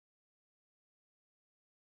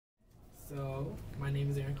So, my name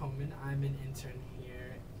is Aarron Coleman. I'm an intern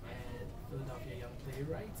here at Philadelphia Young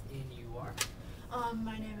Playwrights, and you are?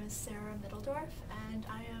 My name is Sarah Mitteldorf, and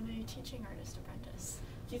I am a Teaching Artist Apprentice.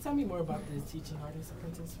 Can you tell me more about the Teaching Artist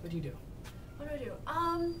Apprentice? What do you do? What do I do?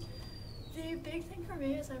 The big thing for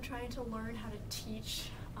me is I'm trying to learn how to teach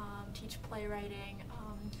playwriting,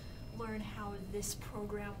 learn how this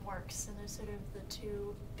program works, and those sort of the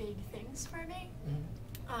two big things for me.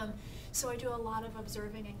 Mm-hmm. So I do a lot of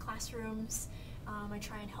observing in classrooms. I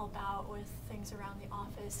try and help out with things around the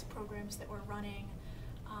office, programs that we're running.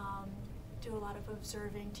 Do a lot of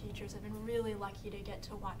observing teachers. I've been really lucky to get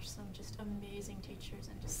to watch some just amazing teachers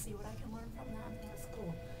and just see what I can learn from them. That's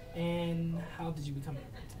cool. And how did you become an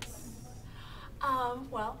apprentice?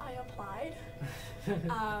 Well, I applied,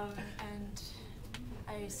 and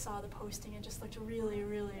I saw the posting. It just looked really,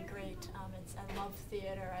 really great. I love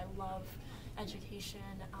theater. I love education.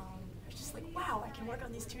 I was just like, wow, I can work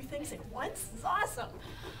on these two things at once. This is awesome.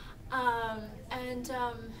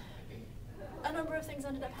 A number of things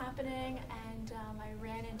ended up happening, and I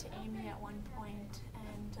ran into Amy at one point,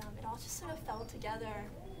 and it all just sort of fell together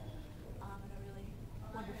in a really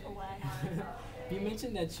wonderful way. You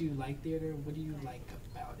mentioned that you like theater. What do you like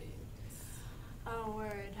about it? Oh,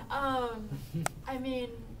 word. I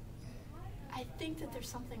mean, I think that there's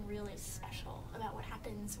something really special about what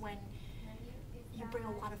happens when you bring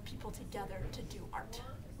a lot of people together to do art.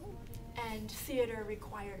 And theater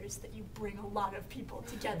requires that you bring a lot of people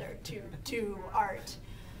together to do art.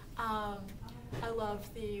 I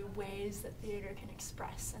love the ways that theater can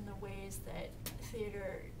express and the ways that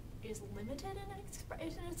theater is limited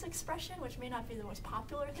in its expression, which may not be the most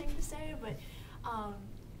popular thing to say, but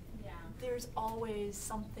there's always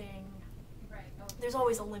something, there's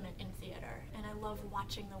always a limit in theater, and I love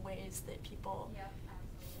watching the ways that people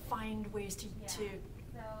find ways to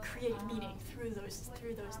create meaning through those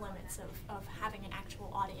limits of having an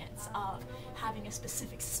actual audience, of having a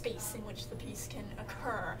specific space in which the piece can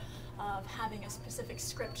occur, of having a specific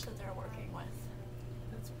script that they're working with.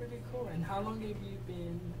 That's pretty cool. And how long have you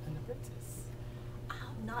been an apprentice?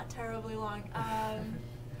 Not terribly long. I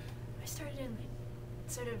started in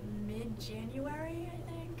sort of mid-January, I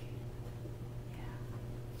think. Yeah.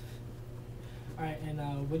 All right, and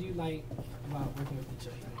what do you like about working with the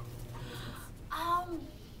children?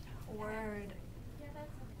 Word.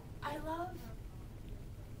 I love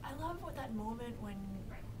what that moment when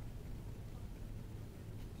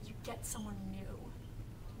you get someone new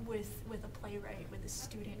with a playwright, with a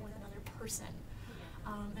student, with another person.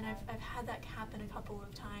 And I've had that happen a couple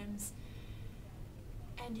of times,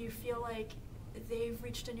 and you feel like they've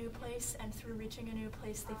reached a new place, and through reaching a new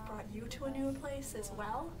place, they've brought you to a new place as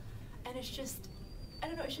well. And it's just, I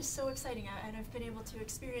don't know, it's just so exciting, and I've been able to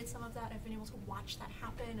experience some of that. I've been able to watch that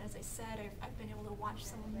happen. As I said, I've been able to watch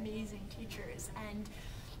some amazing teachers, and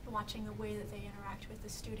watching the way that they interact with the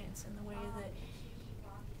students and the way that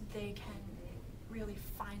they can really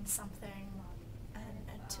find something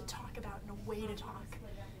and to talk about in a way to talk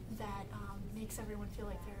that makes everyone feel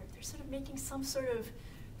like they're sort of making some sort of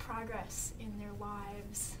progress in their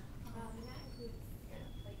lives.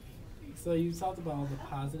 So you talked about all the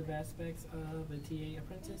positive aspects of a TA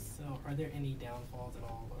apprentice. So are there any downfalls at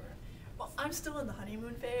all, or? Well, I'm still in the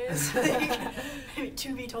honeymoon phase. I mean,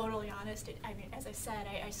 to be totally honest, I mean, as I said,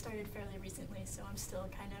 I started fairly recently, so I'm still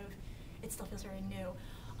kind of, it still feels very new.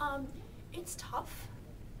 It's tough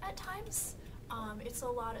at times. It's a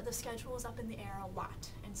lot of, the schedule is up in the air a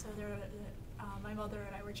lot, and so my mother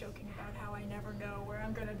and I were joking about how I never know where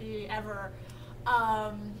I'm going to be ever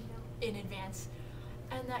in advance.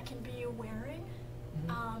 And that can be wearing,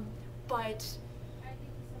 but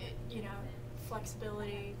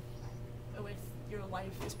flexibility with your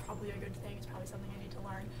life is probably a good thing. It's probably something I need to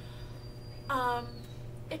learn.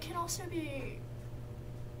 It can also be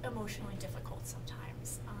emotionally difficult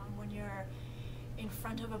sometimes when you're in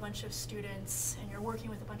front of a bunch of students and you're working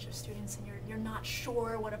with a bunch of students and you're not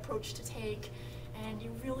sure what approach to take, and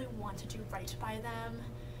you really want to do right by them.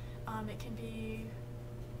 It can be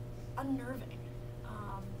unnerving.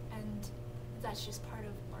 And that's just part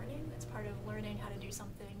of learning. That's part of learning how to do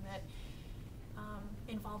something that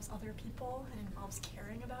involves other people and involves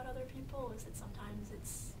caring about other people, is that sometimes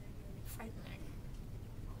it's frightening.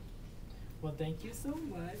 Well, thank you so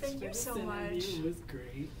much. Thank you so much. It was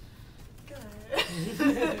great.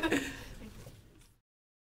 Good.